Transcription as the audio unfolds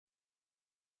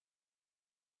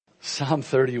Psalm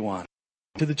 31.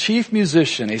 To the chief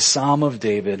musician, a psalm of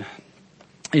David.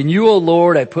 In you, O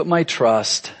Lord, I put my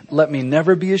trust. Let me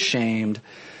never be ashamed.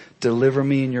 Deliver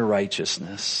me in your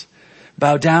righteousness.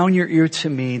 Bow down your ear to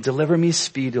me. Deliver me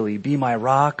speedily. Be my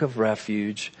rock of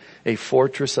refuge, a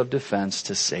fortress of defense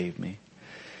to save me.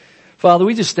 Father,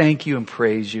 we just thank you and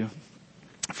praise you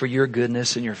for your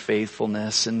goodness and your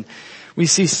faithfulness. And we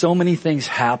see so many things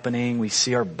happening. We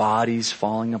see our bodies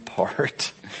falling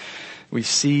apart. We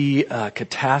see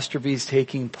catastrophes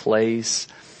taking place.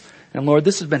 And Lord,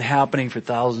 this has been happening for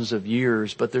thousands of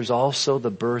years, but there's also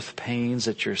the birth pains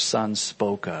that your Son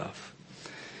spoke of.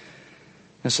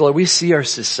 And so Lord, we see our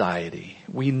society.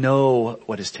 We know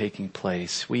what is taking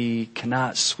place. We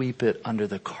cannot sweep it under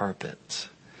the carpet.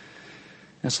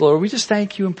 And so Lord, we just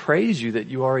thank you and praise you that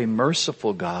you are a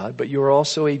merciful God, but you are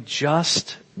also a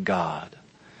just God.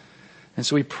 And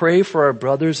so we pray for our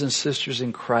brothers and sisters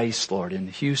in Christ, Lord, in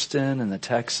Houston and the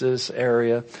Texas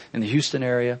area, in the Houston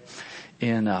area,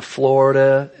 in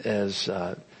Florida, as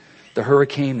the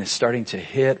hurricane is starting to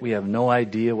hit. We have no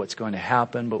idea what's going to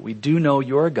happen, but we do know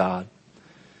you're a God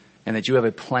and that you have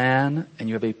a plan and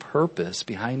you have a purpose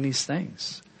behind these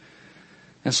things.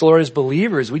 And so, Lord, as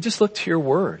believers, we just look to your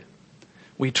word.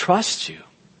 We trust you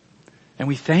and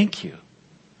we thank you.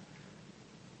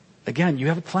 Again, you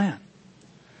have a plan.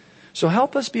 So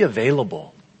help us be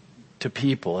available to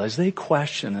people as they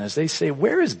question, as they say,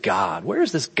 where is God? Where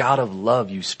is this God of love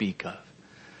you speak of?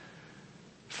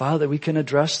 Father, we can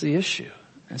address the issue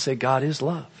and say God is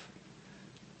love,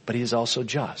 but he is also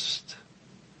just.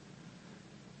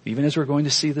 Even as we're going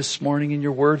to see this morning in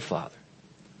your word, Father,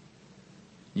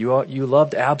 you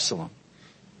loved Absalom,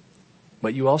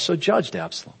 but you also judged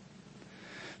Absalom.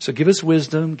 So give us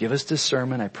wisdom, give us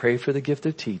discernment. I pray for the gift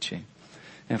of teaching.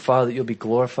 And Father, that you'll be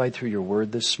glorified through your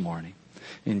word this morning.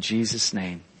 In Jesus'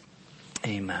 name,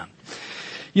 amen.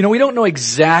 You know, we don't know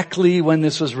exactly when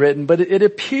this was written, but it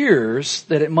appears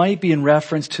that it might be in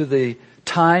reference to the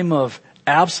time of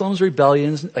Absalom's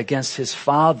rebellions against his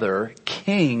father,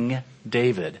 King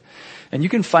David. And you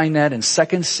can find that in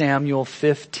 2 Samuel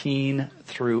 15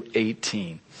 through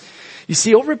 18. You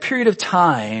see, over a period of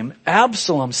time,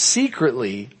 Absalom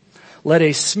secretly led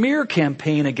a smear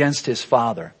campaign against his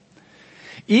father.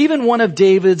 Even one of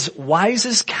David's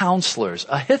wisest counselors,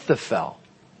 Ahithophel,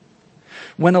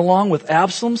 went along with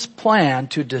Absalom's plan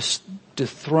to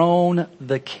dethrone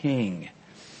the king.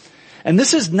 And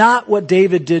this is not what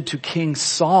David did to King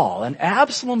Saul. And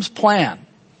Absalom's plan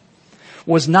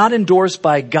was not endorsed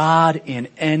by God in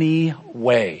any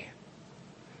way.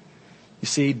 You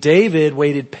see, David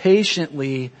waited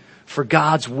patiently for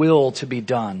God's will to be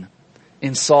done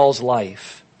in Saul's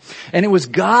life. And it was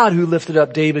God who lifted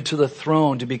up David to the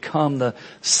throne to become the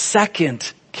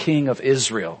second king of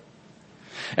Israel.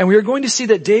 And we are going to see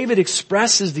that David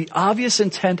expresses the obvious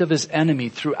intent of his enemy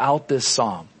throughout this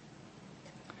psalm.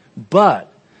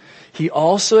 But he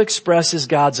also expresses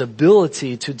God's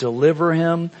ability to deliver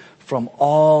him from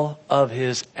all of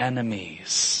his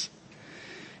enemies.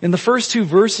 In the first two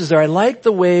verses there, I like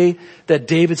the way that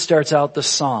David starts out the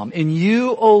psalm. In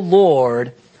you, O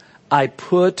Lord, I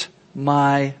put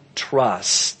my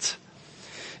trust.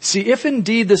 See, if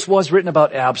indeed this was written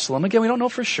about Absalom, again, we don't know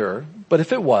for sure, but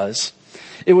if it was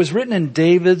written in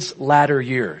David's latter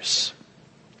years.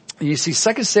 You see,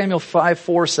 2 Samuel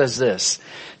 5:4 says this,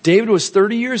 David was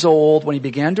 30 years old when he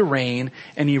began to reign,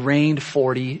 and he reigned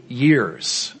 40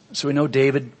 years. So we know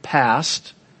David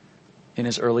passed in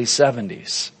his early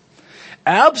 70s.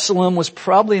 Absalom was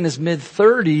probably in his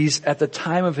mid-30s at the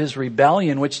time of his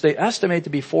rebellion, which they estimate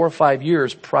to be 4 or 5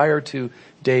 years prior to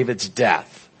David's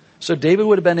death. So David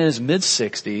would have been in his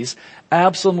mid-60s.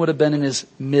 Absalom would have been in his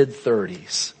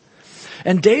mid-30s.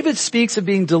 And David speaks of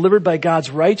being delivered by God's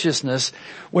righteousness,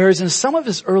 whereas in some of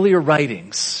his earlier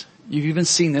writings, you've even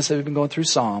seen this, I've been going through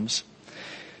Psalms,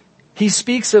 he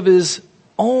speaks of his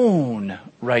own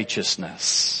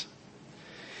righteousness.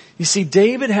 You see,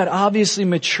 David had obviously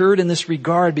matured in this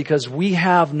regard because we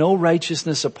have no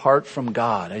righteousness apart from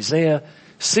God. Isaiah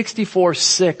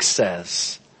 64:6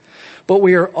 says, but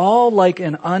we are all like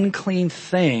an unclean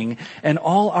thing, and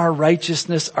all our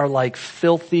righteousness are like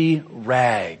filthy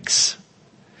rags.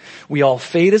 We all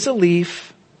fade as a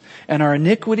leaf, and our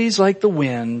iniquities like the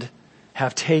wind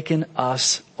have taken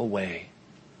us away.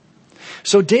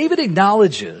 So David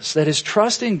acknowledges that his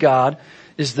trust in God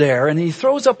is there, and he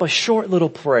throws up a short little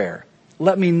prayer.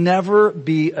 Let me never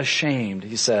be ashamed,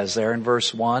 he says there in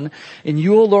verse 1. In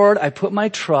you, O Lord, I put my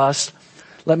trust.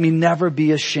 Let me never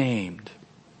be ashamed.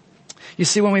 You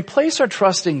see, when we place our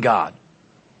trust in God,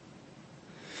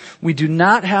 we do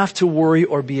not have to worry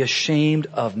or be ashamed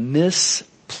of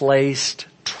misplaced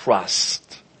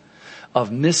trust.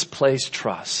 of misplaced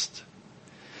trust.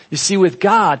 You see, with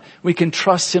God, we can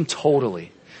trust Him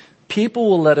totally. People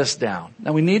will let us down.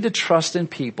 Now, we need to trust in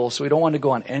people, so we don't want to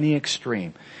go on any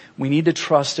extreme. We need to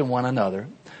trust in one another.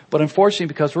 But unfortunately,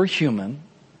 because we're human,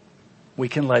 we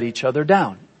can let each other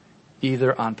down,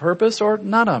 either on purpose or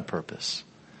not on purpose.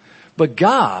 But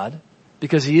God,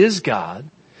 because He is God,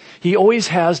 He always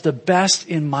has the best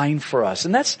in mind for us.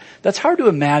 And that's hard to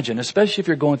imagine, especially if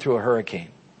you're going through a hurricane.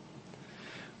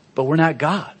 But we're not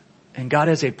God. And God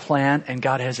has a plan and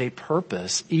God has a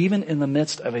purpose, even in the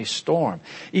midst of a storm,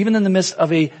 even in the midst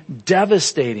of a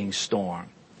devastating storm.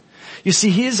 You see,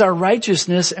 He is our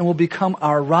righteousness and will become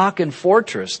our rock and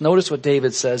fortress. Notice what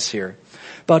David says here.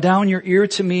 Bow down your ear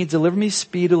to me, deliver me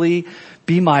speedily,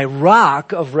 be my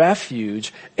rock of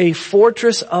refuge, a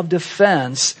fortress of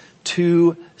defense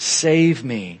to save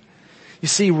me. You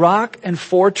see, rock and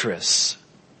fortress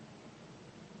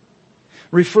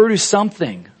refer to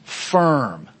something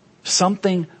firm,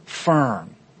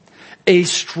 a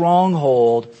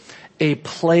stronghold, a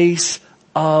place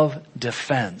of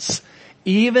defense.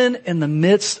 Even in the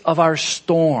midst of our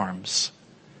storms,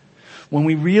 when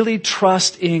we really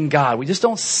trust in God, we just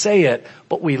don't say it,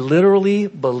 but we literally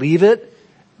believe it,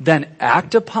 then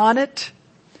act upon it,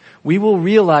 we will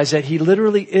realize that He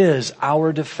literally is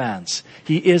our defense.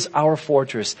 He is our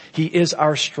fortress. He is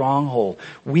our stronghold.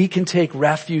 We can take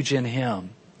refuge in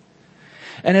Him.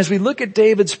 And as we look at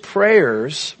David's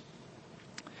prayers,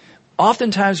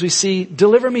 oftentimes we see,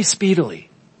 deliver me speedily.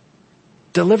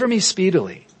 Deliver me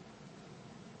speedily.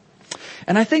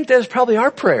 And I think that's probably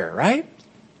our prayer, right?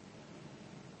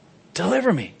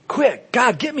 Deliver me, quick.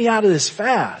 God, get me out of this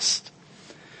fast.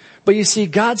 But you see,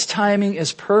 God's timing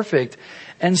is perfect,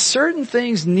 and certain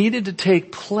things needed to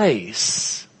take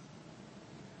place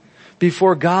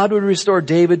before God would restore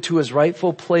David to his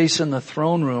rightful place in the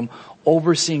throne room,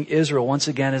 overseeing Israel once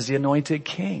again as the anointed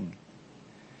king.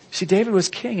 See, David was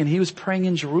king and he was praying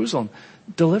in Jerusalem,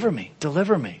 deliver me,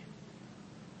 deliver me.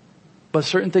 But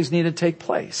certain things needed to take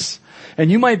place. And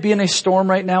you might be in a storm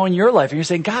right now in your life and you're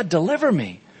saying, God, deliver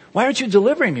me. Why aren't you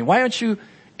delivering me? Why aren't you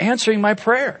answering my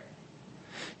prayer?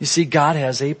 You see, God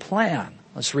has a plan.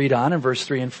 Let's read on in verse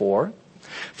 3 and 4.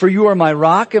 For you are my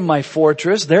rock and my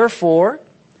fortress. Therefore,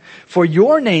 for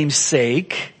your name's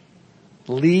sake,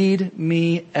 lead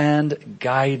me and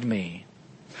guide me.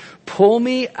 Pull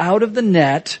me out of the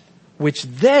net which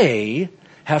they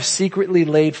have secretly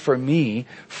laid for me,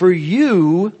 for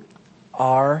you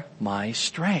are my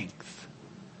strength.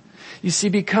 You see,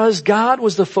 because God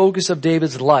was the focus of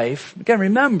David's life, again,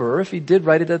 remember, if he did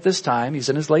write it at this time, he's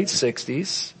in his late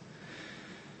 60s,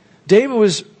 David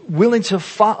was willing to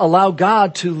allow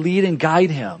God to lead and guide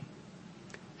him.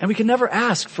 And we can never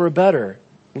ask for a better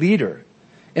leader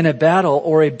in a battle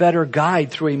or a better guide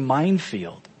through a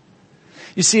minefield.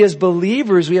 You see, as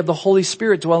believers, we have the Holy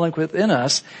Spirit dwelling within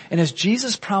us. And as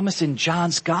Jesus promised in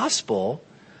John's Gospel,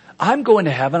 I'm going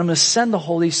to heaven. I'm going to send the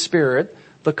Holy Spirit,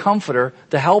 the Comforter,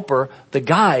 the Helper, the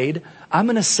Guide. I'm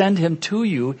going to send Him to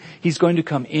you. He's going to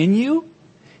come in you.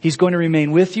 He's going to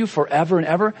remain with you forever and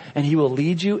ever. And He will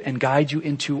lead you and guide you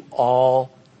into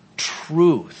all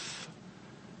truth.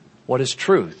 What is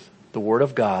truth? The Word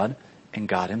of God and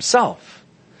God Himself.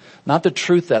 Not the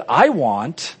truth that I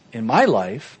want in my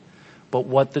life, but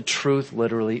what the truth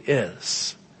literally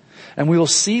is. And we will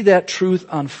see that truth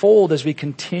unfold as we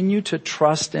continue to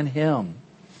trust in Him.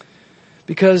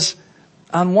 Because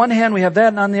on one hand we have that,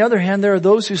 and on the other hand there are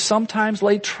those who sometimes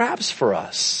lay traps for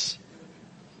us.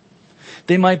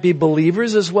 They might be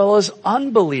believers as well as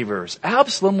unbelievers.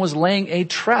 Absalom was laying a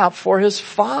trap for his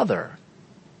father.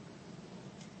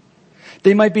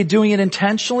 They might be doing it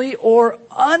intentionally or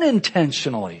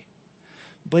unintentionally.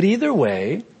 But either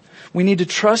way, we need to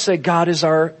trust that God is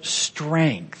our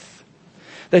strength,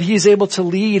 that He is able to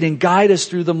lead and guide us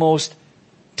through the most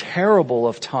terrible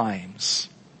of times.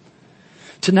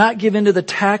 To not give in to the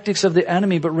tactics of the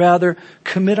enemy, but rather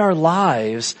commit our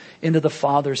lives into the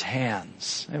Father's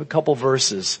hands. I have a couple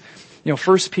verses.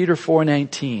 1 Peter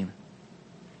 4:19.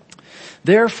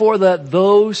 Therefore that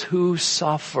those who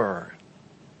suffer,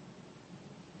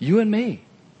 you and me.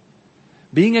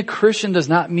 Being a Christian does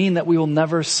not mean that we will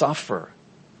never suffer.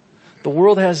 The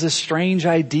world has this strange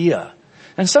idea.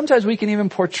 And sometimes we can even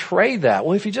portray that.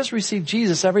 Well, if you just receive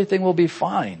Jesus, everything will be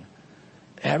fine.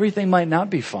 Everything might not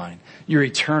be fine. Your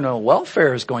eternal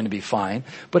welfare is going to be fine.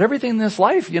 But everything in this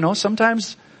life,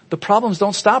 sometimes the problems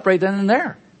don't stop right then and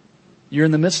there. You're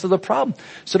in the midst of the problem.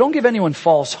 So don't give anyone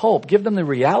false hope. Give them the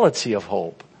reality of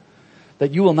hope.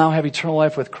 That you will now have eternal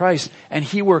life with Christ, and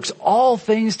He works all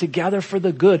things together for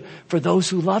the good for those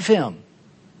who love Him.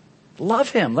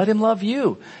 Love Him. Let Him love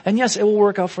you. And yes, it will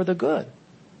work out for the good.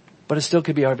 but it still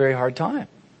could be a very hard time.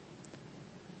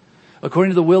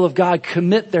 According to the will of God,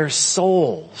 commit their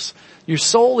souls. Your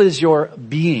soul is your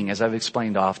being, as I've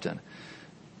explained often.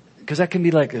 Because that can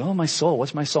be like, oh, my soul,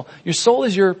 what's my soul? Your soul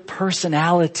is your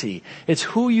personality. It's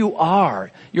who you are,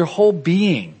 your whole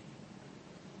being.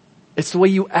 It's the way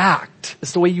you act.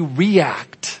 It's the way you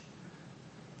react.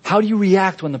 How do you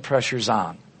react when the pressure's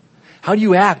on? How do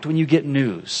you act when you get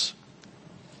news?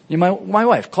 My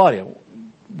wife, Claudia,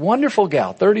 wonderful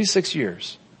gal, 36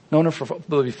 years. Known her for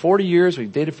maybe 40 years.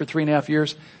 We've dated for 3.5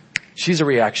 years. She's a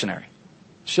reactionary.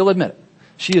 She'll admit it.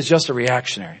 She is just a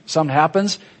reactionary. Something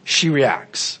happens, she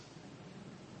reacts.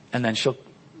 And then she'll,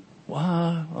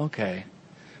 well, okay.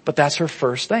 But that's her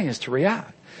first thing, is to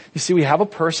react. You see, we have a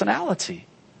personality.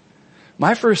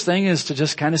 My first thing is to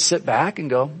just kind of sit back and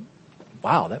go,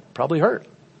 wow, that probably hurt.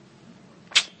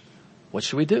 What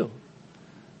should we do?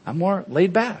 I'm more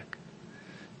laid back.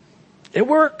 It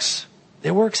works.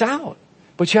 It works out.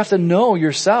 But you have to know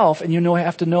yourself, and you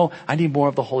have to know, I need more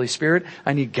of the Holy Spirit.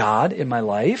 I need God in my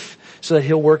life so that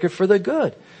He'll work it for the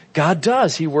good. God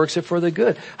does. He works it for the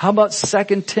good. How about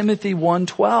 2 Timothy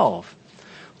 1:12?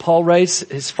 Paul writes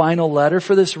his final letter,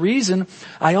 for this reason,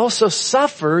 I also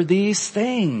suffer these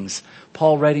things.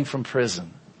 Paul writing from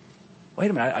prison.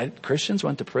 Wait a minute, Christians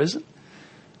went to prison?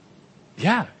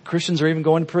 Yeah, Christians are even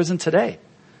going to prison today.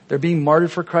 They're being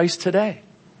martyred for Christ today.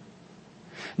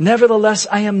 Nevertheless,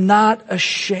 I am not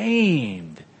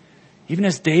ashamed. Even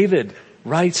as David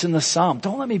writes in the Psalm,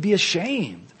 don't let me be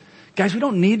ashamed. Guys, we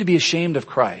don't need to be ashamed of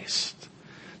Christ.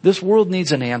 This world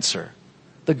needs an answer.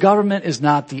 The government is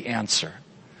not the answer.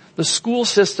 The school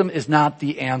system is not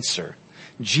the answer.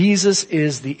 Jesus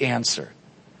is the answer.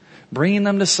 Bringing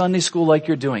them to Sunday school like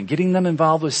you're doing. Getting them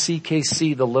involved with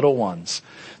CKC, the little ones.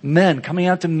 Men coming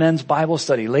out to men's Bible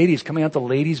study. Ladies coming out to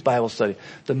ladies' Bible study.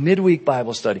 The midweek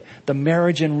Bible study. The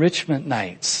marriage enrichment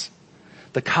nights.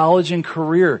 The college and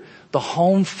career. The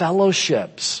home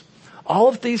fellowships. All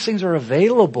of these things are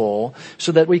available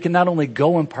so that we can not only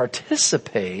go and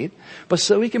participate, but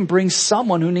so we can bring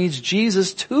someone who needs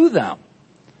Jesus to them.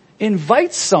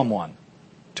 Invite someone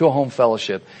to a home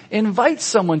fellowship. Invite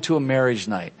someone to a marriage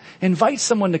night. Invite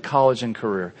someone to college and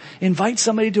career. Invite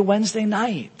somebody to Wednesday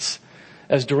nights.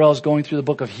 As Darrell's going through the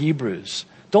book of Hebrews.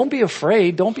 Don't be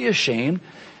afraid. Don't be ashamed.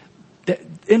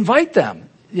 Invite them.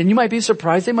 And you might be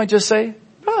surprised. They might just say,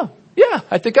 oh, yeah,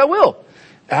 I think I will.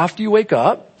 After you wake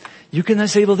up, you can then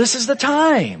say, well, this is the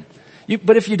time.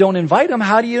 But if you don't invite them,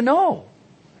 how do you know?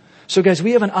 So guys,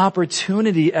 we have an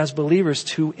opportunity as believers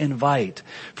to invite.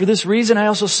 For this reason, I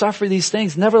also suffer these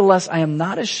things. Nevertheless, I am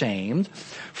not ashamed,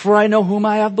 for I know whom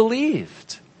I have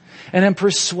believed. And am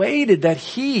persuaded that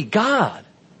He, God,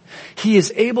 He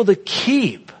is able to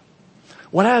keep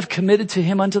what I have committed to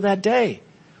Him unto that day.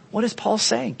 What is Paul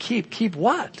saying? Keep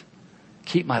what?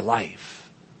 Keep my life.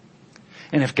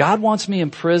 And if God wants me in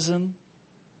prison,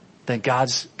 then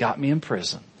God's got me in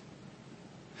prison.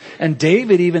 And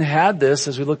David even had this,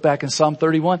 as we look back in Psalm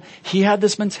 31, he had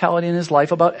this mentality in his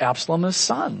life about Absalom, his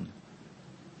son.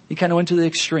 He kind of went to the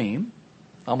extreme,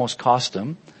 almost cost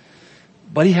him,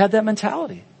 but he had that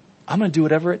mentality. I'm going to do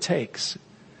whatever it takes.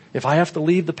 If I have to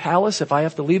leave the palace, if I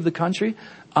have to leave the country,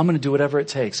 I'm going to do whatever it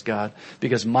takes, God,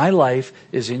 because my life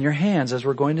is in your hands, as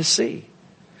we're going to see.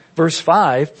 Verse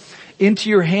 5, into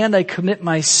your hand I commit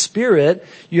my spirit.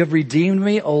 You have redeemed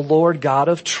me, O Lord God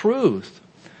of truth.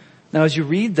 Now, as you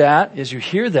read that, as you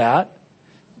hear that,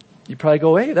 you probably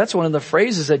go, hey, that's one of the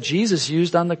phrases that Jesus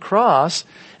used on the cross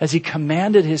as He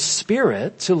commanded His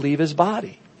spirit to leave His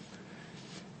body.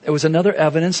 It was another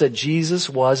evidence that Jesus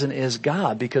was and is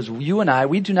God, because you and I,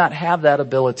 we do not have that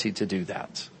ability to do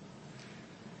that.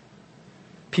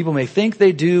 People may think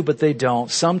they do, but they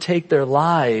don't. Some take their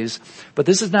lives, but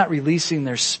this is not releasing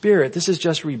their spirit. This is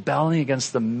just rebelling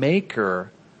against the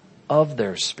maker of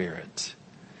their spirit.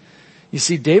 You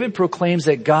see, David proclaims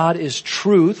that God is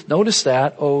truth. Notice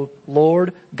that, O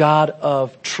Lord God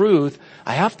of truth.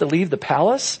 I have to leave the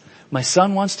palace? My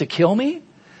son wants to kill me?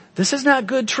 This is not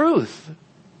good truth.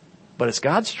 But it's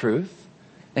God's truth.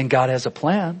 And God has a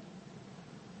plan.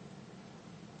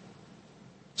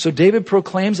 So David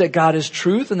proclaims that God is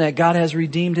truth and that God has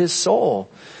redeemed his soul.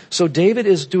 So David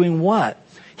is doing what?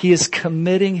 He is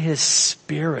committing his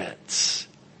spirit.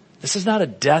 This is not a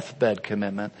deathbed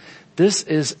commitment. This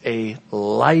is a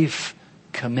life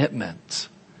commitment.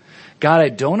 God, I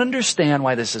don't understand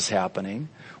why this is happening.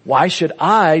 Why should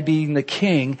I, being the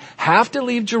king, have to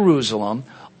leave Jerusalem,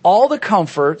 all the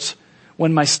comforts,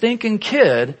 when my stinking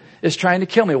kid is trying to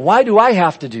kill me? Why do I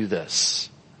have to do this?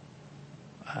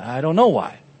 I don't know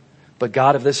why. But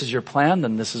God, if this is your plan,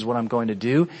 then this is what I'm going to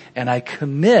do. And I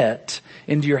commit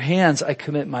into your hands, I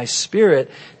commit my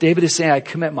spirit. David is saying, I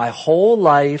commit my whole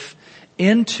life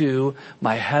into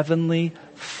my heavenly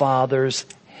Father's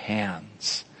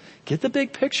hands. Get the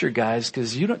big picture, guys,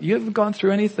 because you haven't gone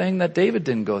through anything that David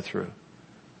didn't go through.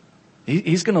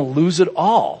 He's going to lose it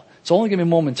all. It's only going to be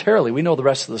momentarily. We know the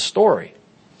rest of the story.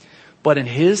 But in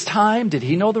his time, did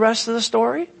he know the rest of the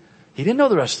story? He didn't know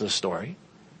the rest of the story.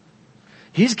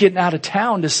 He's getting out of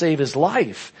town to save his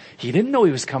life. He didn't know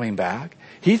he was coming back.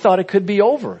 He thought it could be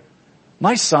over.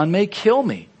 My son may kill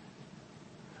me.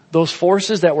 Those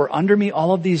forces that were under me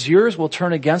all of these years will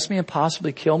turn against me and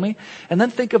possibly kill me. And then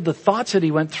think of the thoughts that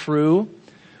he went through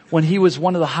when he was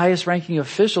one of the highest ranking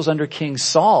officials under King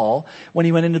Saul, when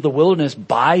he went into the wilderness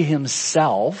by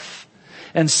himself.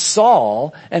 And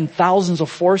Saul and thousands of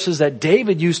forces that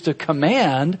David used to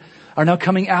command are now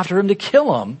coming after him to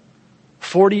kill him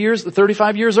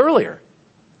 35 years earlier.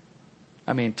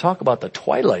 I mean, talk about the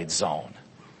Twilight Zone.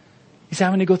 He's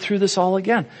having to go through this all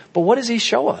again. But what does he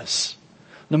show us?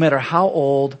 No matter how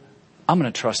old, I'm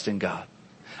going to trust in God.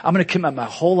 I'm going to commit my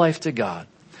whole life to God.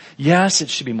 Yes, it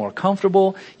should be more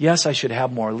comfortable. Yes, I should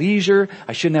have more leisure.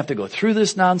 I shouldn't have to go through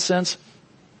this nonsense.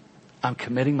 I'm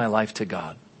committing my life to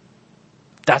God.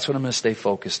 That's what I'm going to stay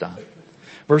focused on.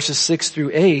 Verses 6 through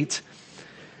 8.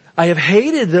 I have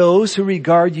hated those who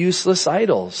regard useless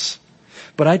idols,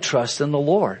 but I trust in the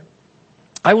Lord.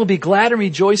 I will be glad and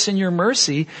rejoice in your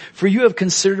mercy, for you have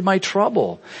considered my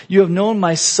trouble. You have known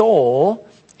my soul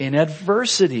in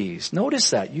adversities. Notice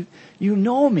that. You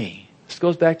know me. This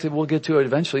goes back to, we'll get to it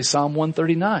eventually, Psalm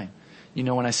 139. You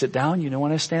know when I sit down, you know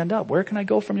when I stand up. Where can I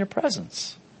go from your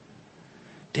presence?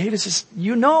 David says,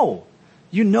 you know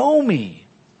me.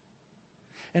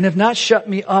 And have not shut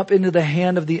me up into the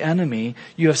hand of the enemy.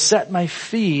 You have set my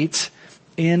feet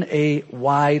in a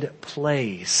wide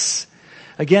place.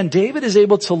 Again, David is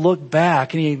able to look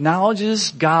back and he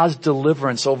acknowledges God's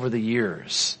deliverance over the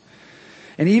years.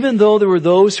 And even though there were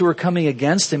those who were coming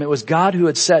against him, it was God who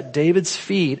had set David's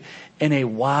feet in a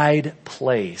wide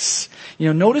place.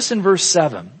 Notice in verse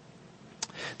 7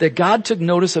 that God took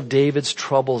notice of David's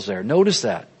troubles there. Notice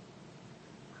that.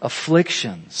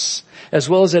 Afflictions, as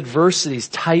well as adversities,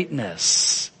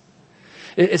 tightness.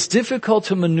 It's difficult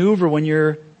to maneuver when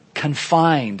you're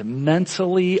confined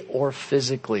mentally or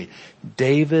physically.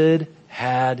 David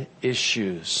had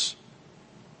issues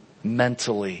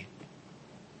mentally.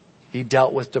 He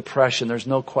dealt with depression. There's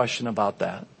no question about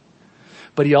that.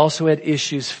 But he also had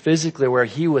issues physically where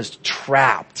he was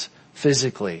trapped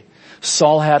physically.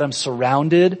 Saul had him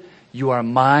surrounded. You are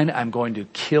mine. I'm going to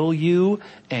kill you.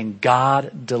 And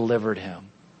God delivered him.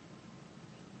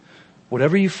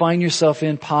 Whatever you find yourself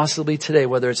in possibly today,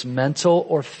 whether it's mental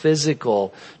or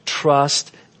physical,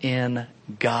 trust in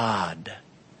God.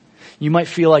 You might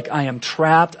feel like I am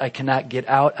trapped. I cannot get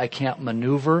out. I can't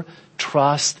maneuver.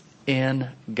 Trust in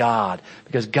God,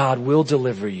 because God will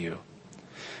deliver you.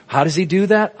 How does he do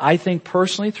that? I think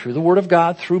personally through the Word of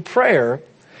God, through prayer,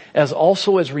 as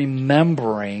also as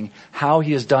remembering how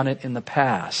he has done it in the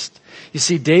past. You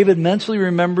see, David mentally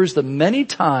remembers the many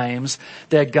times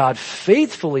that God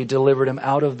faithfully delivered him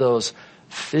out of those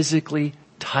physically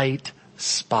tight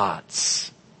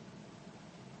spots.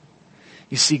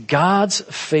 You see, God's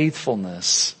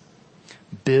faithfulness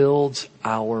builds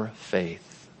our faith.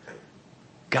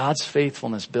 God's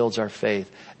faithfulness builds our faith,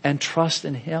 and trust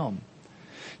in him.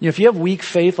 If you have weak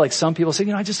faith, like some people say,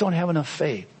 I just don't have enough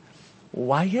faith.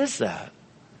 Why is that?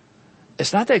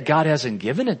 It's not that God hasn't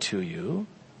given it to you.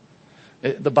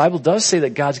 The Bible does say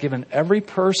that God's given every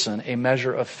person a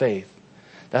measure of faith.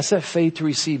 That's that faith to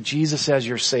receive Jesus as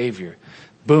your Savior.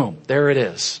 Boom, there it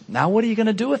is. Now what are you going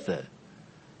to do with it?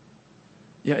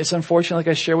 It's unfortunate, like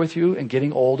I share with you, in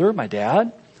getting older, my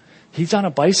dad, he's on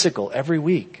a bicycle every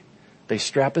week. They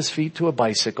strap his feet to a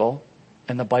bicycle,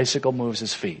 and the bicycle moves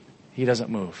his feet. He doesn't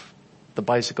move. The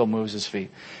bicycle moves his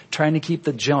feet. Trying to keep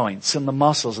the joints and the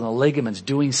muscles and the ligaments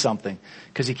doing something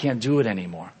because he can't do it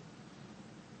anymore.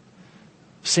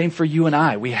 Same for you and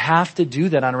I. We have to do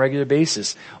that on a regular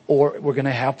basis or we're going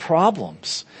to have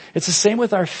problems. It's the same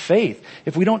with our faith.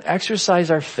 If we don't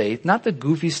exercise our faith, not the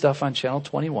goofy stuff on Channel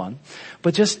 21,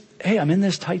 but just, hey, I'm in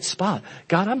this tight spot.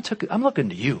 God, I'm looking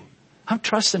to you. I'm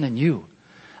trusting in you.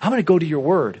 I'm going to go to your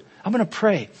word. I'm going to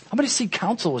pray. I'm going to seek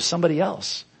counsel with somebody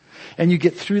else. And you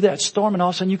get through that storm and all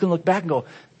of a sudden you can look back and go,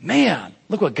 man,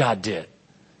 look what God did.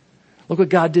 Look what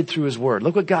God did through his word.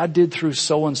 Look what God did through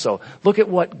so-and-so. Look at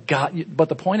what God, but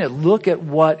the point is, look at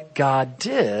what God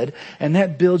did, and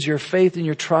that builds your faith and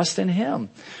your trust in him.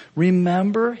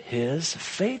 Remember his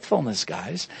faithfulness,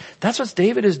 guys. That's what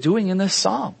David is doing in this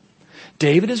psalm.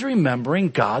 David is remembering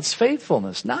God's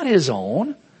faithfulness, not his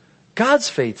own, God's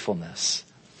faithfulness.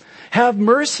 Have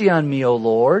mercy on me, O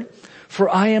Lord, for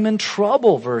I am in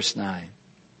trouble, verse 9.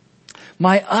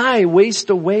 My eye wastes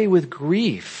away with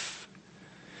grief.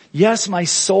 Yes, my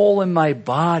soul and my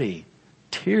body.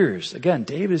 Tears. Again,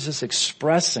 David is just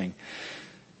expressing.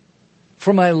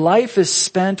 For my life is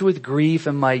spent with grief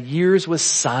and my years with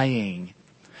sighing.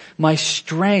 My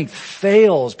strength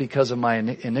fails because of my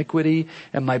iniquity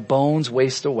and my bones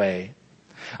waste away.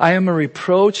 I am a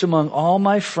reproach among all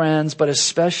my friends, but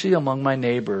especially among my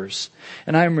neighbors.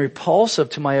 And I am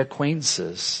repulsive to my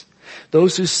acquaintances.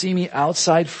 Those who see me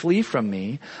outside flee from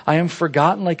me. I am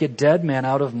forgotten like a dead man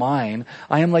out of mind.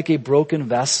 I am like a broken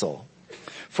vessel.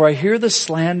 For I hear the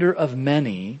slander of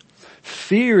many.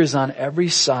 Fear is on every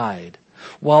side.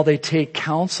 While they take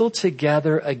counsel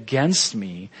together against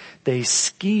me, they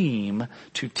scheme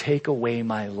to take away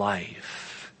my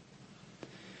life.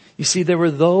 You see, there were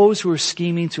those who were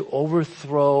scheming to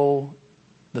overthrow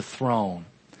the throne.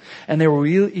 And they were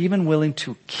even willing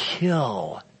to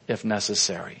kill if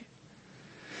necessary.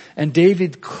 And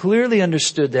David clearly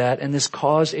understood that, and this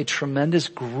caused a tremendous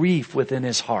grief within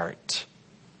his heart.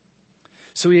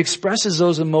 So he expresses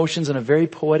those emotions in a very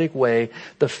poetic way,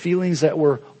 the feelings that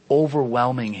were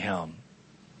overwhelming him.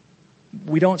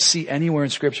 We don't see anywhere in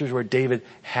scriptures where David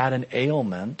had an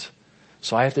ailment.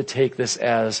 So I have to take this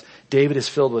as David is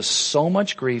filled with so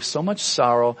much grief, so much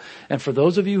sorrow. And for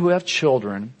those of you who have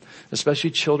children,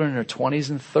 especially children in their 20s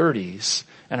and 30s,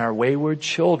 and are wayward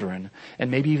children,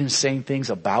 and maybe even saying things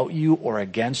about you or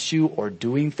against you or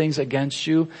doing things against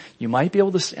you, you might be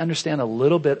able to understand a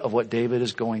little bit of what David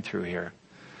is going through here.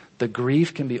 The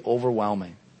grief can be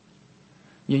overwhelming.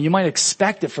 You might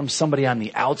expect it from somebody on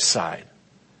the outside,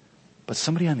 but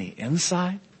somebody on the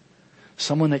inside,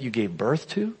 someone that you gave birth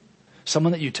to,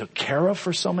 someone that you took care of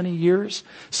for so many years,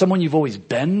 someone you've always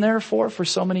been there for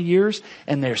so many years,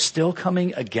 and they're still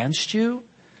coming against you.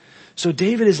 So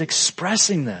David is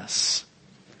expressing this.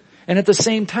 And at the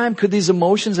same time, could these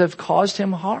emotions have caused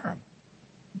him harm?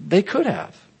 They could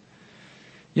have.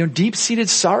 Deep-seated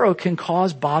sorrow can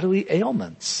cause bodily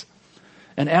ailments.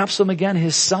 And Absalom, again,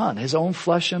 his son, his own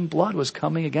flesh and blood, was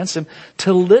coming against him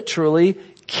to literally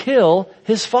kill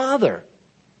his father.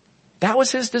 That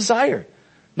was his desire.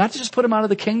 Not to just put him out of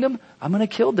the kingdom. I'm going to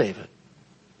kill David.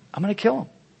 I'm going to kill him.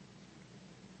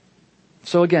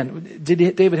 So again,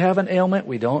 did David have an ailment?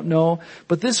 We don't know.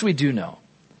 But this we do know.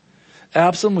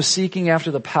 Absalom was seeking after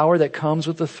the power that comes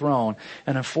with the throne.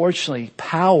 And unfortunately,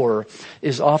 power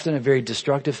is often a very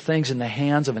destructive thing in the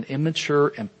hands of an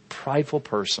immature and prideful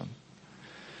person.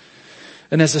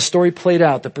 And as the story played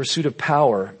out, the pursuit of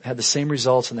power had the same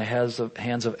results in the hands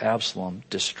of Absalom,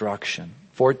 destruction.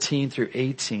 14 through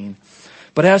 18.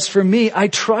 But as for me, I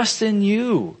trust in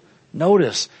you.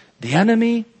 Notice, the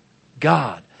enemy,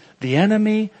 God. The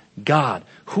enemy, God.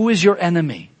 Who is your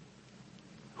enemy?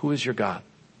 Who is your God?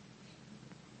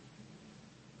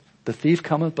 The thief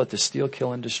cometh but to steal,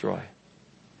 kill, and destroy.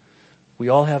 We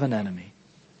all have an enemy.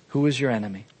 Who is your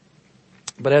enemy?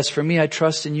 But as for me, I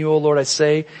trust in you, O Lord. I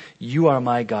say, you are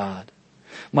my God.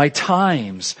 My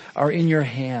times are in your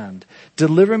hand.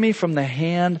 Deliver me from the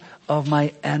hand of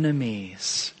my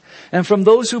enemies and from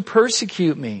those who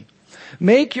persecute me.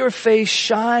 Make your face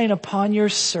shine upon your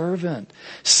servant.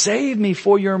 Save me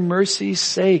for your mercy's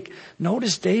sake.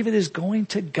 Notice David is going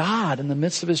to God in the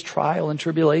midst of his trial and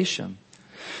tribulation.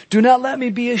 Do not let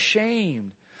me be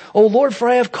ashamed. O Lord, for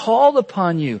I have called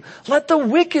upon you. Let the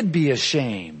wicked be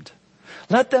ashamed.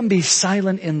 Let them be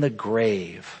silent in the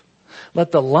grave.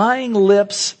 Let the lying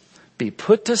lips be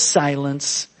put to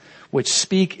silence, which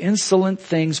speak insolent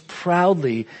things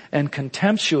proudly and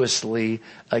contemptuously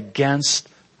against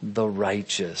the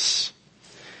righteous.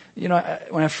 When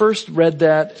I first read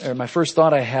that, or my first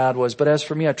thought I had was, but as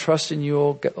for me, I trust in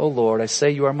you, O Lord. I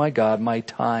say you are my God. My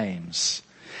times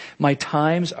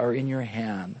are in your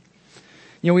hand.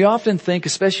 We often think,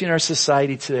 especially in our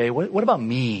society today, what about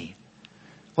me?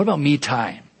 What about me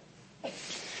time?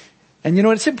 And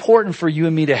it's important for you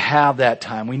and me to have that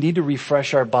time. We need to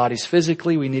refresh our bodies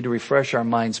physically. We need to refresh our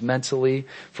minds mentally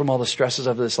from all the stresses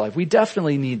of this life. We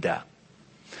definitely need that.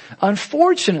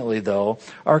 Unfortunately, though,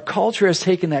 our culture has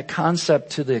taken that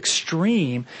concept to the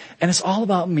extreme, and it's all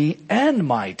about me and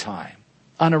my time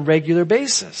on a regular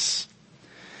basis.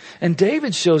 And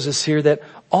David shows us here that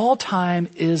all time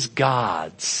is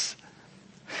God's,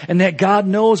 and that God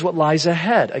knows what lies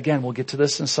ahead. Again, we'll get to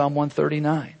this in Psalm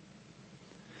 139.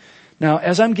 Now,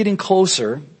 as I'm getting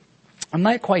closer, I'm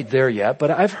not quite there yet,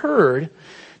 but I've heard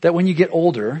that when you get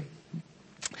older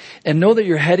and know that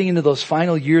you're heading into those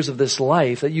final years of this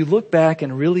life, that you look back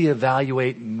and really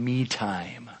evaluate me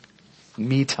time.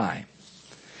 Me time.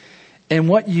 And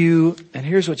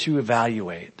here's what you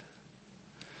evaluate.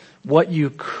 What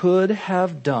you could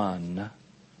have done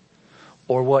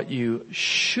or what you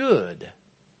should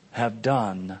have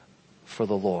done for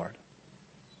the Lord.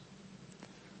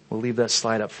 We'll leave that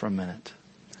slide up for a minute.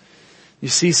 You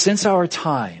see, since our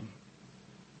time,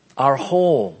 our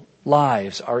whole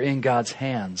lives are in God's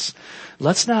hands,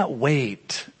 let's not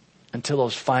wait until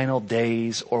those final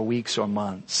days or weeks or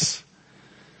months.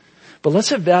 But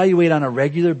let's evaluate on a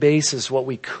regular basis what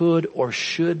we could or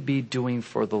should be doing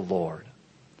for the Lord.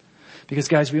 Because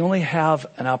guys, we only have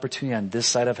an opportunity on this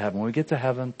side of heaven. When we get to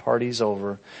heaven, party's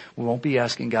over. We won't be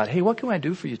asking God, hey, what can I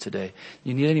do for you today?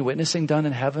 You need any witnessing done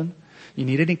in heaven? You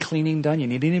need any cleaning done? You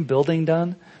need any building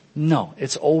done? No,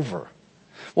 it's over.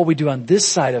 What we do on this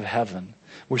side of heaven,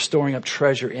 we're storing up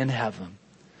treasure in heaven.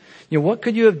 You know, what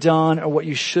could you have done or what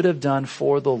you should have done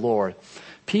for the Lord?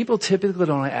 People typically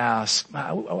don't ask,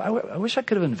 I wish I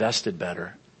could have invested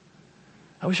better.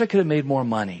 I wish I could have made more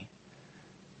money.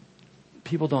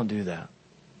 People don't do that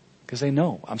because they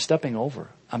know I'm stepping over.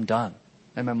 I'm done.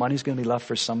 And my money's going to be left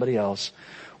for somebody else.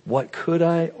 What could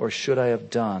I or should I have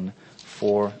done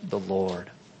for the Lord?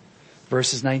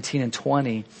 Verses 19 and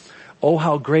 20. Oh,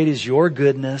 how great is your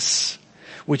goodness,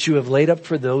 which you have laid up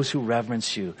for those who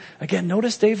reverence you. Again,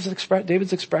 notice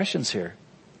David's expressions here.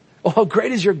 Oh, how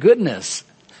great is your goodness.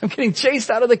 I'm getting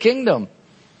chased out of the kingdom.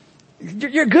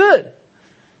 You're good.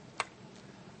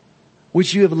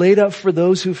 Which you have laid up for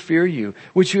those who fear you,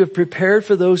 which you have prepared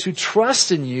for those who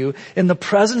trust in you in the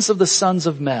presence of the sons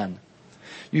of men.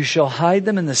 You shall hide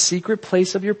them in the secret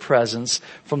place of your presence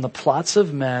from the plots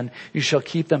of men. You shall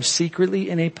keep them secretly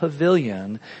in a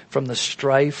pavilion from the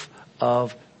strife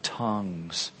of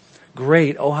tongues.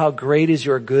 Great. Oh, how great is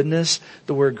your goodness.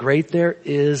 The word great there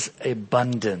is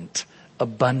abundant.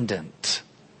 Abundant.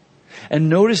 And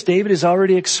notice David is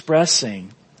already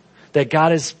expressing that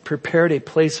God has prepared a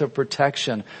place of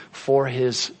protection for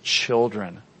his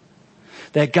children.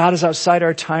 That God is outside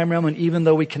our time realm, and even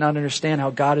though we cannot understand how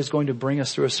God is going to bring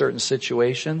us through a certain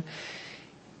situation,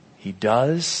 He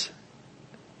does,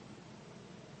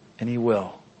 and He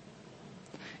will.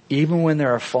 Even when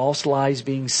there are false lies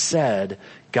being said,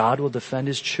 God will defend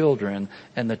His children,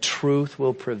 and the truth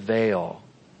will prevail.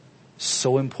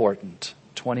 So important.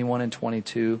 21 and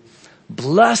 22.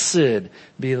 Blessed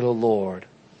be the Lord,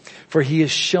 for He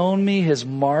has shown me His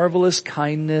marvelous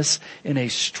kindness in a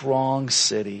strong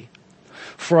city.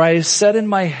 For I have said in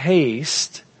my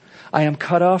haste, I am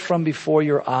cut off from before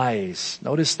your eyes.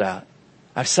 Notice that.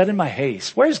 I've said in my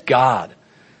haste. Where's God?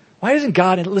 Why isn't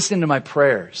God listening to my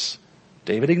prayers?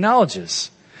 David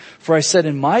acknowledges. For I said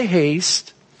in my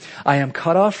haste, I am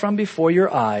cut off from before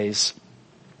your eyes.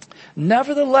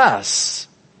 Nevertheless,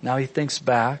 now he thinks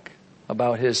back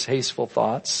about his hasteful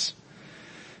thoughts.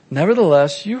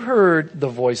 Nevertheless, you heard the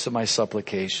voice of my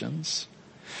supplications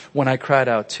when I cried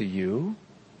out to you.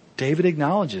 David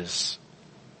acknowledges,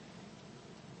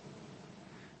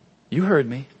 you heard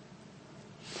me.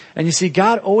 And you see,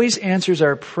 God always answers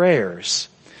our prayers.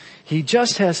 He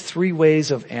just has 3 ways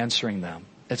of answering them.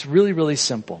 It's really, really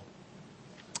simple.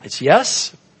 It's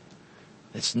yes,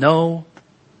 it's no,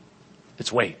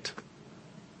 it's wait.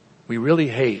 We really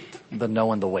hate the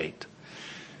no and the wait.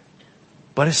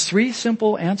 But it's 3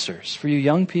 simple answers for you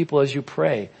young people as you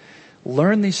pray.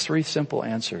 Learn these 3 simple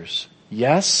answers.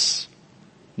 Yes,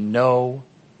 no,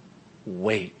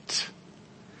 wait.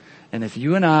 And if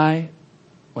you and I,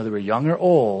 whether we're young or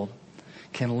old,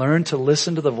 can learn to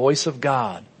listen to the voice of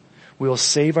God, we will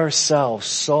save ourselves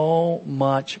so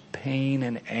much pain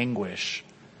and anguish.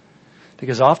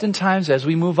 Because oftentimes as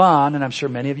we move on, and I'm sure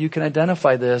many of you can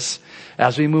identify this,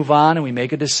 as we move on and we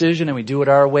make a decision and we do it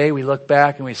our way, we look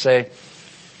back and we say,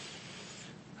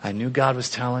 I knew God was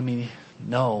telling me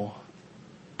no,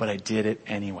 but I did it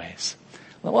anyways.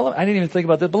 Well, I didn't even think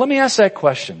about that, but let me ask that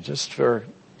question just for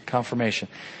confirmation.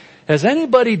 Has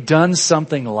anybody done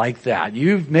something like that?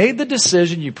 You've made the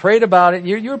decision, you prayed about it,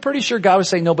 you were pretty sure God was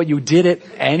saying no, but you did it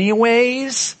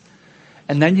anyways?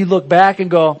 And then you look back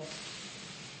and go,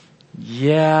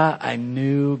 yeah, I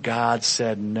knew God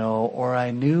said no, or I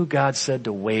knew God said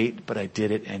to wait, but I did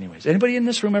it anyways. Anybody in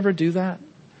this room ever do that?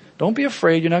 Don't be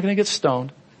afraid, you're not going to get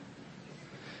stoned.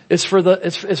 It's for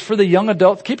the young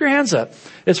adult. Keep your hands up.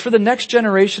 It's for the next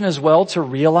generation as well to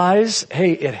realize,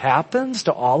 hey, it happens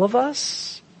to all of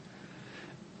us.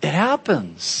 It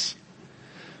happens.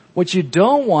 What you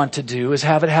don't want to do is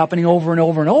have it happening over and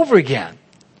over and over again.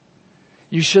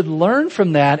 You should learn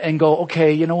from that and go,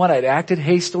 okay, you know what? I'd acted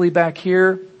hastily back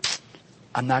here.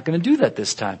 I'm not going to do that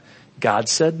this time. God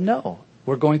said no.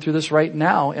 We're going through this right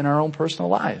now in our own personal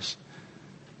lives.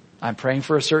 I'm praying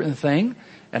for a certain thing,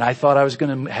 and I thought I was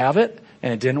going to have it,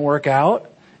 and it didn't work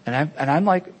out. And I'm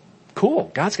like,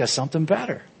 cool, God's got something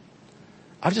better.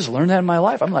 I've just learned that in my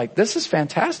life. I'm like, this is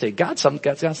fantastic.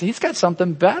 He's got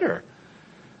something better.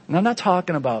 And I'm not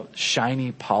talking about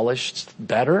shiny, polished,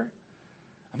 better.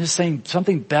 I'm just saying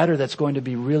something better that's going to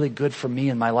be really good for me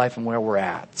in my life and where we're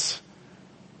at.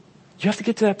 You have to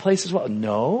get to that place as well.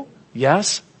 No,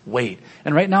 yes, wait.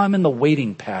 And right now I'm in the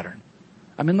waiting pattern.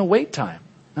 I'm in the wait time.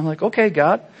 I'm like, okay,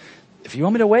 God, if you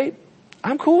want me to wait,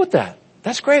 I'm cool with that.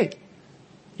 That's great.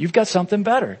 You've got something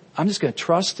better. I'm just going to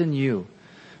trust in you.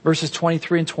 Verses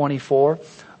 23 and 24.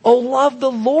 Oh, love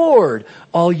the Lord,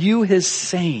 all you his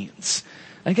saints.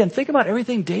 And again, think about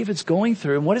everything David's going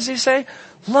through. And what does he say?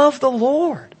 Love the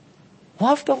Lord.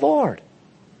 Love the Lord.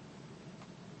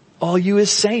 All you his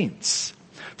saints.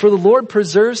 For the Lord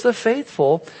preserves the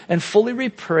faithful and fully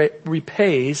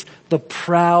repays the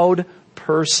proud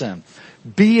person.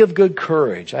 Be of good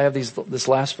courage. I have this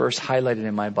last verse highlighted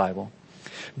in my Bible.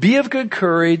 Be of good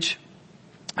courage,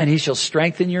 and he shall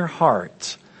strengthen your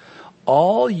heart.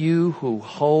 All you who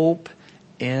hope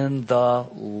in the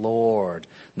Lord.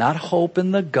 Not hope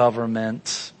in the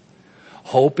government.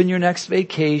 Hope in your next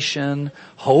vacation.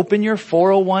 Hope in your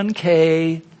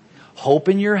 401k. Hope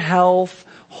in your health.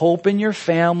 Hope in your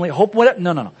family. Hope what?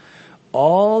 No.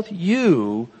 All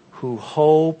you who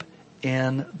hope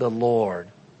in the Lord.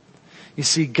 You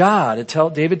see,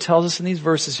 David tells us in these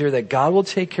verses here that God will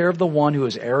take care of the one who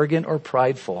is arrogant or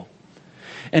prideful.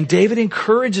 And David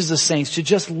encourages the saints to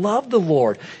just love the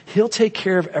Lord. He'll take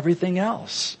care of everything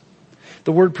else.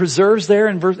 The word preserves there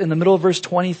in the middle of verse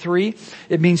 23.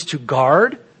 It means to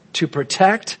guard, to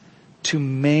protect, to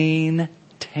maintain.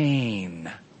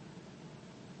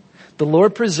 The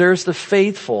Lord preserves the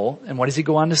faithful, and what does he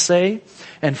go on to say?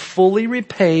 And fully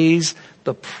repays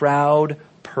the proud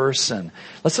person.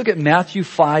 Let's look at Matthew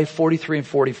 5:43 and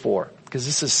 44, because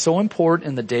this is so important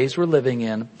in the days we're living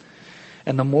in.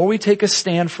 And the more we take a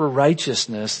stand for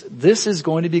righteousness, this is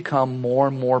going to become more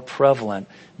and more prevalent,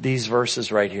 these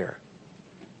verses right here.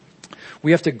 We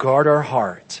have to guard our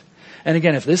heart. And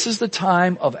again, if this is the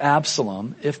time of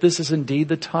Absalom, if this is indeed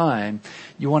the time,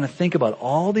 you want to think about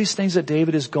all these things that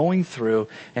David is going through.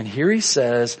 And here he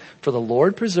says, for the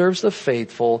Lord preserves the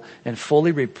faithful and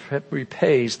fully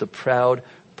repays the proud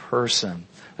person.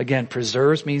 Again,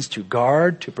 preserves means to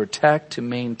guard, to protect, to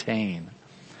maintain.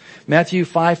 Matthew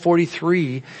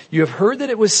 5:43, you have heard that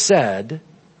it was said,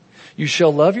 you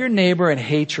shall love your neighbor and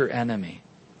hate your enemy.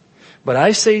 But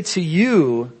I say to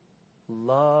you,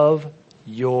 love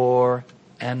your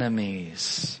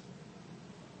enemies.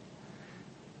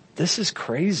 This is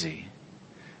crazy.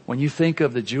 When you think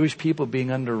of the Jewish people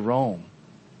being under Rome,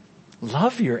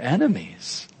 love your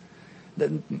enemies.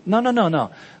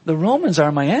 No. The Romans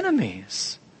are my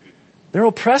enemies. They're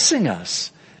oppressing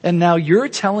us. And now you're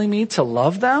telling me to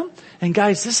love them? And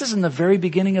guys, this is in the very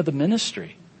beginning of the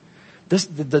ministry.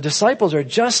 The disciples are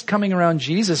just coming around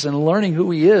Jesus and learning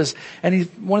who he is. And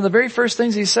one of the very first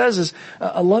things he says is,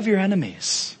 love your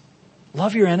enemies.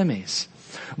 Love your enemies.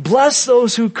 Bless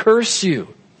those who curse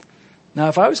you. Now,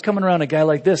 if I was coming around a guy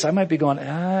like this, I might be going,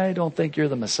 I don't think you're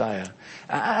the Messiah.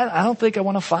 I don't think I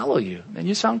want to follow you. And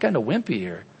you sound kind of wimpy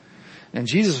here. And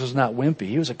Jesus was not wimpy.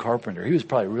 He was a carpenter. He was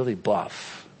probably really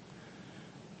buff.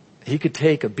 He could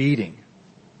take a beating.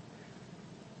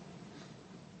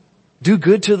 Do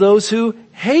good to those who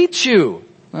hate you.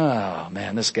 Oh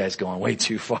man, this guy's going way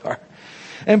too far.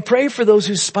 And pray for those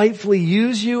who spitefully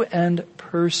use you and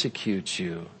persecute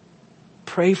you.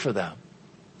 Pray for them.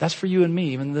 That's for you and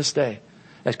me even this day,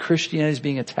 as Christianity is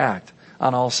being attacked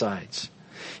on all sides.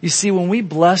 You see, when we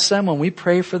bless them, when we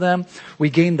pray for them,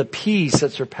 we gain the peace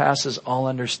that surpasses all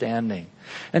understanding.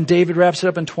 And David wraps it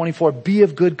up in 24, be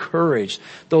of good courage.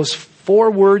 Those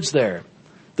 4 words there,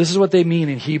 this is what they mean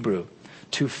in Hebrew.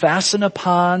 To fasten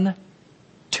upon,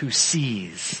 to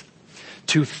seize.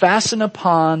 To fasten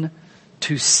upon,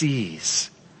 to seize.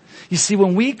 You see,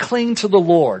 when we cling to the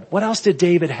Lord, what else did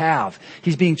David have?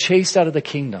 He's being chased out of the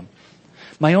kingdom.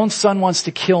 My own son wants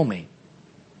to kill me.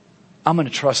 I'm going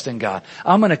to trust in God.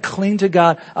 I'm going to cling to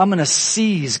God. I'm going to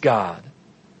seize God.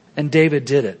 And David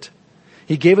did it.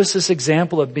 He gave us this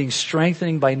example of being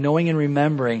strengthening by knowing and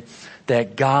remembering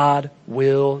that God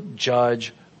will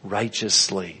judge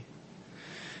righteously.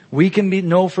 We can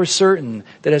know for certain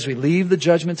that as we leave the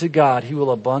judgment to God, he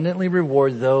will abundantly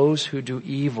reward those who do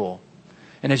evil.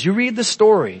 And as you read the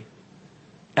story,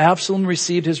 Absalom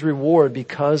received his reward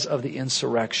because of the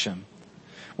insurrection.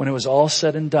 When it was all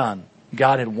said and done,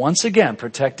 God had once again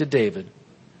protected David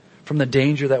from the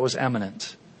danger that was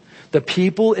imminent. The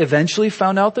people eventually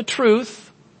found out the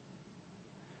truth,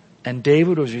 And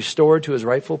David was restored to his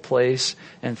rightful place,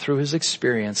 and through his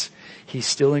experience, he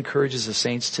still encourages the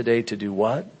saints today to do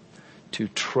what? To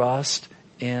trust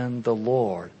in the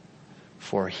Lord,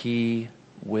 for he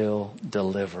will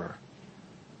deliver.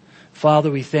 Father,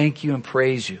 we thank you and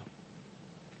praise you.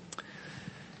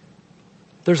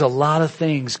 There's a lot of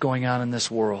things going on in this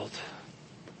world.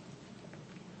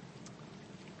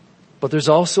 But there's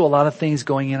also a lot of things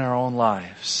going in our own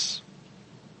lives.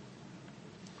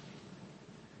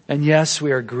 And yes,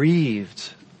 we are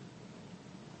grieved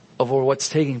over what's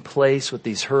taking place with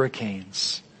these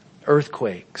hurricanes,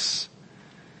 earthquakes.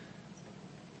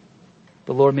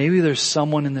 But Lord, maybe there's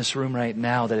someone in this room right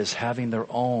now that is having their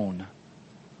own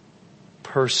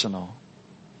personal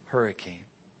hurricane.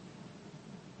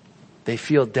 They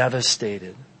feel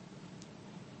devastated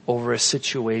over a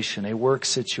situation, a work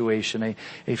situation,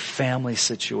 a family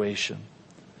situation,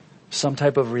 some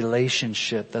type of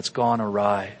relationship that's gone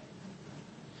awry.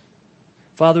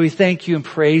 Father, we thank you and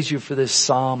praise you for this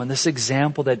psalm and this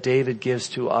example that David gives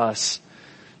to us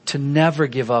to never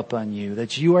give up on you,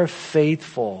 that you are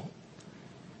faithful.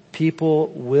 People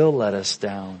will let us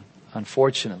down,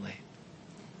 unfortunately.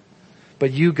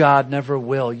 But you, God, never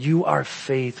will. You are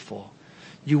faithful.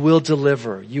 You will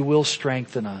deliver. You will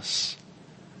strengthen us.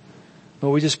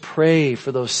 Lord, we just pray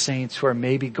for those saints who are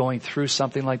maybe going through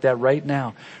something like that right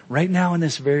now in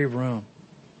this very room.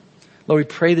 Lord, we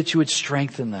pray that you would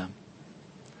strengthen them.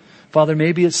 Father,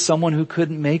 maybe it's someone who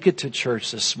couldn't make it to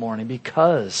church this morning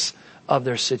because of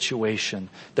their situation,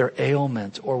 their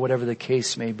ailment, or whatever the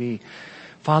case may be.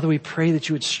 Father, we pray that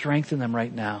you would strengthen them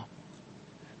right now,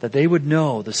 that they would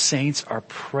know the saints are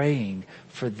praying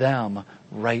for them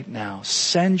right now.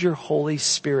 Send your Holy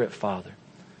Spirit, Father,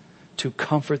 to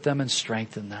comfort them and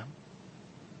strengthen them.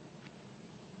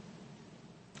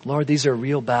 Lord, these are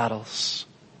real battles.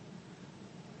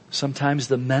 Sometimes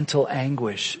the mental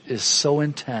anguish is so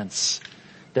intense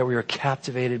that we are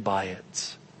captivated by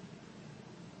it.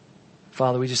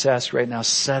 Father, we just ask right now,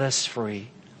 set us free.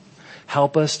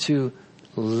 Help us to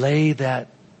lay that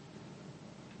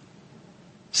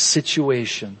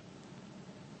situation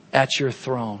at your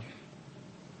throne.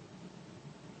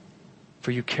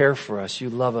 For you care for us. You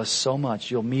love us so much.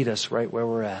 You'll meet us right where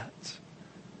we're at.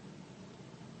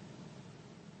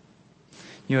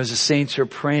 You know, as the saints are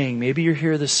praying, maybe you're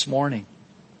here this morning.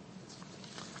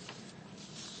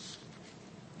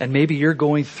 And maybe you're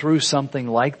going through something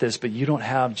like this, but you don't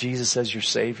have Jesus as your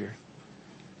Savior.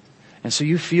 And so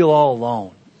you feel all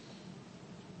alone.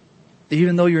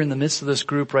 Even though you're in the midst of this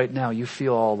group right now, you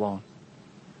feel all alone.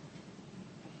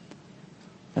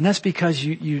 And that's because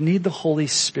you need the Holy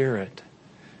Spirit,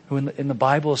 who in the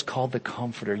Bible is called the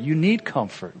Comforter. You need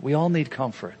comfort. We all need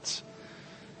comforts.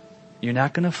 You're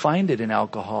not going to find it in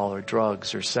alcohol or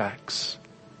drugs or sex.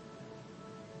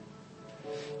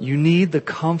 You need the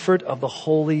comfort of the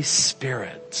Holy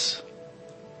Spirit.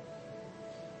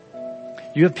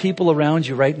 You have people around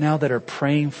you right now that are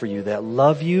praying for you, that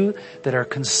love you, that are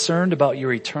concerned about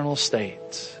your eternal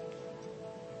state.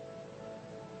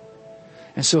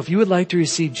 And so if you would like to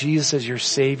receive Jesus as your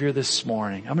Savior this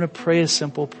morning, I'm going to pray a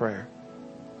simple prayer.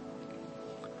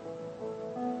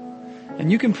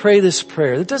 And you can pray this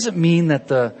prayer. That doesn't mean that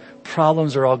the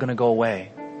problems are all going to go away.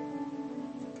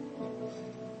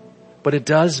 But it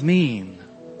does mean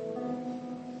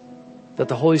that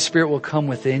the Holy Spirit will come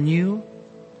within you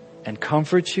and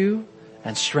comfort you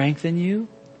and strengthen you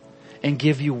and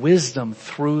give you wisdom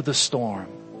through the storm.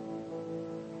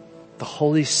 The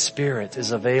Holy Spirit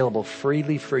is available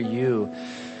freely for you,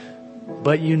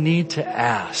 but you need to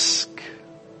ask.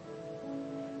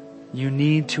 You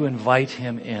need to invite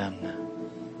Him in.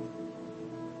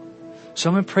 So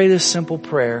I'm going to pray this simple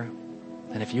prayer,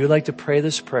 and if you would like to pray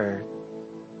this prayer,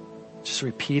 just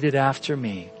repeat it after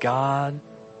me. God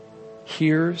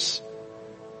hears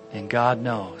and God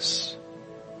knows.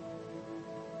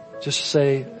 Just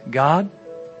say, God,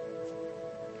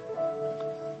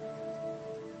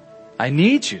 I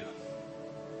need you.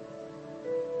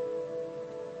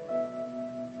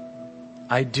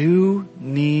 I do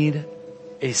need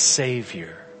a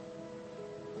Savior.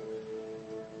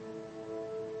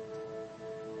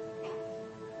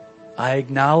 I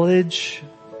acknowledge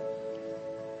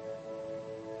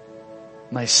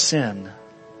my sin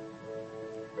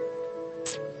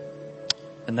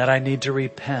and that I need to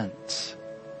repent.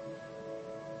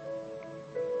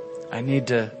 I need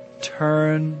to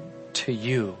turn to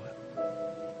you.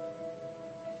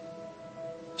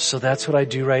 So that's what I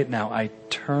do right now. I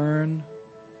turn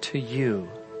to you.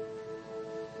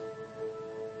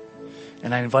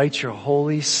 And I invite your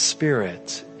Holy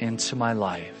Spirit into my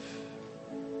life.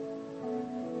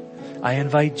 I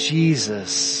invite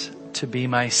Jesus to be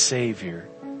my Savior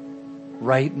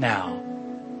right now.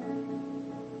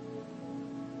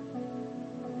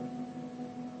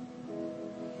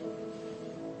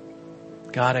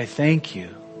 God, I thank you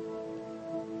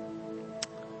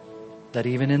that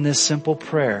even in this simple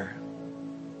prayer,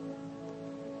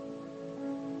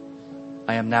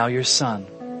 I am now your son.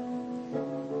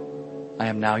 I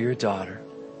am now your daughter.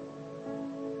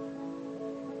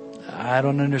 I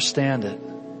don't understand it,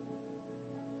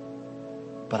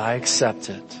 but I accept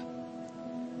it.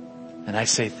 And I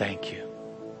say thank you.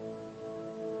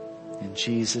 In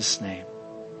Jesus' name,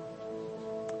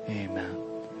 amen.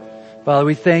 Father,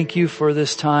 we thank you for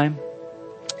this time.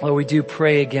 Lord, we do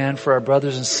pray again for our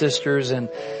brothers and sisters in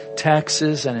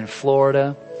Texas and in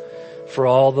Florida, for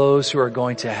all those who are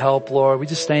going to help, Lord. We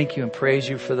just thank you and praise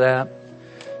you for that.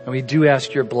 And we do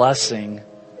ask your blessing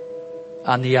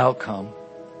on the outcome.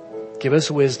 Give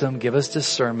us wisdom, give us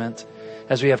discernment.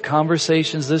 As we have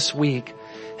conversations this week,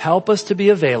 help us to be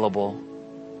available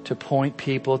to point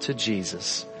people to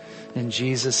Jesus. In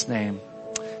Jesus' name,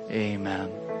 amen.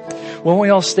 When we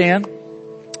all stand,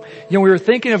 we were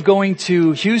thinking of going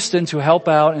to Houston to help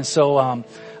out, and so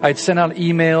I'd sent out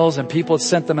emails and people had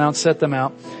sent them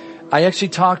out. I actually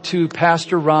talked to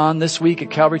Pastor Ron this week at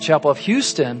Calvary Chapel of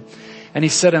Houston, and he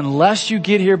said, unless you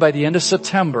get here by the end of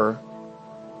September,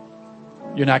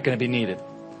 you're not going to be needed.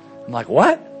 I'm like,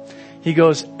 what? He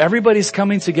goes, everybody's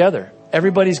coming together.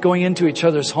 Everybody's going into each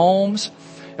other's homes.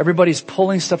 Everybody's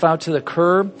pulling stuff out to the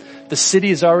curb. The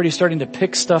city is already starting to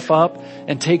pick stuff up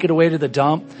and take it away to the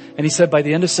dump. And he said by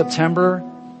the end of September,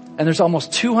 and there's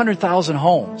almost 200,000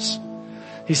 homes.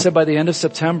 He said by the end of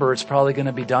September, it's probably going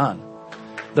to be done.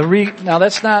 Now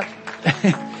that's not,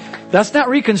 that's not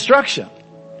reconstruction.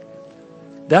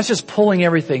 That's just pulling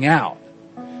everything out.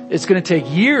 It's going to take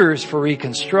years for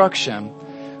reconstruction,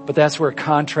 but that's where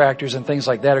contractors and things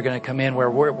like that are going to come in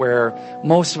where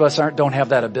most of us don't have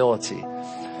that ability.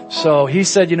 So he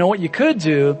said, you know what you could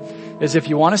do is if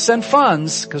you want to send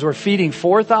funds, because we're feeding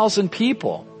 4,000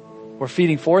 people. We're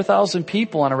feeding 4,000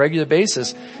 people on a regular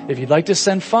basis. If you'd like to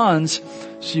send funds,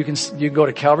 so you can go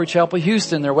to Calvary Chapel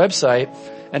Houston, their website,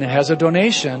 and it has a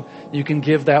donation. You can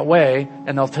give that way,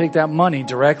 and they'll take that money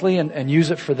directly and use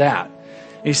it for that.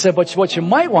 And he said, but what you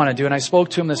might want to do, and I spoke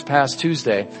to him this past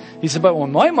Tuesday, he said, but what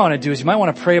you might want to do is you might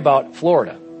want to pray about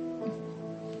Florida.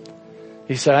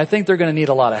 He said, I think they're going to need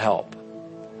a lot of help.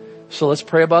 So let's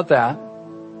pray about that.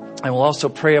 And we'll also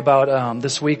pray about,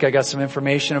 this week I got some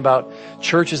information about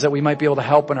churches that we might be able to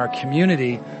help in our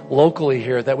community locally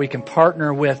here that we can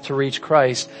partner with to reach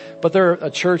Christ. But they're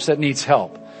a church that needs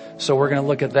help. So we're going to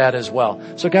look at that as well.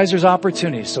 So guys, there's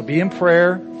opportunities. So be in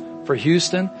prayer for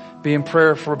Houston. Be in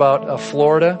prayer for about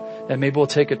Florida. And maybe we'll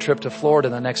take a trip to Florida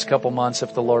in the next couple months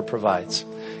if the Lord provides.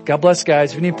 God bless,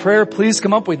 guys. If you need prayer, please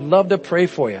come up. We'd love to pray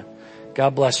for you.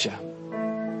 God bless you.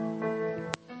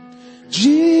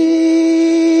 Jesus,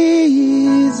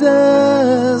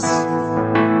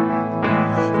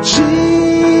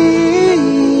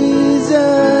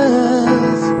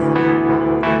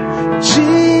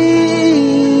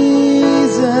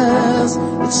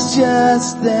 it's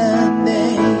just the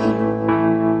name.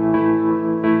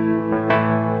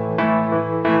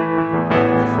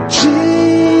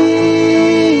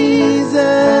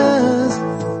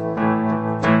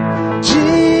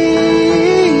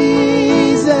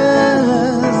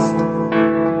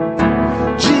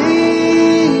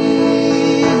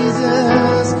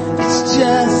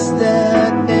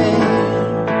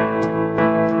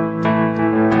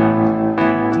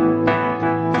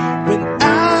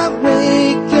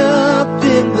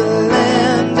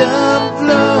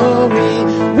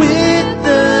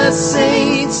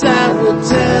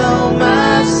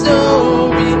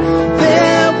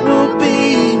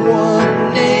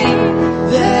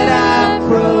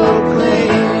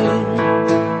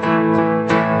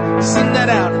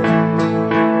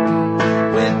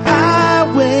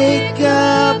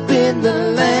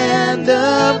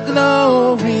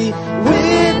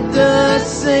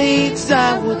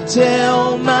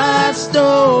 Tell my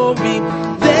story.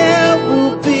 There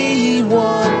will be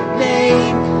one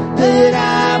name that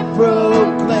I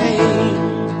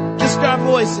proclaim. Just our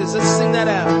voices, let's sing that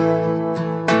out.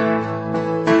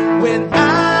 When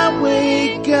I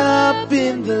wake up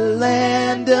in the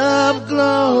land of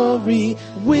glory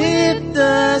with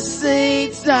the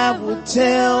saints, I will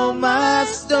tell my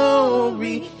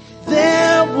story.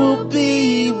 There will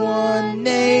be one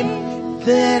name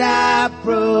that I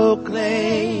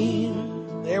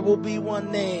proclaim. There will be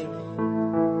one name.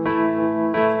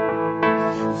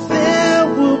 There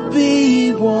will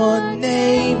be one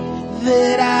name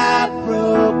that I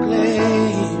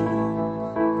proclaim.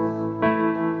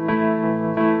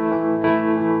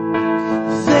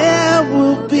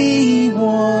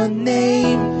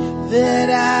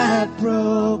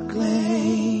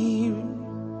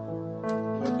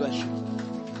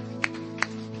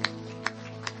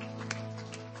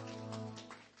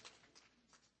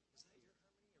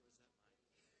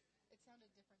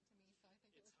 different to me,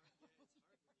 so I think it was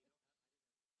It's hard when you don't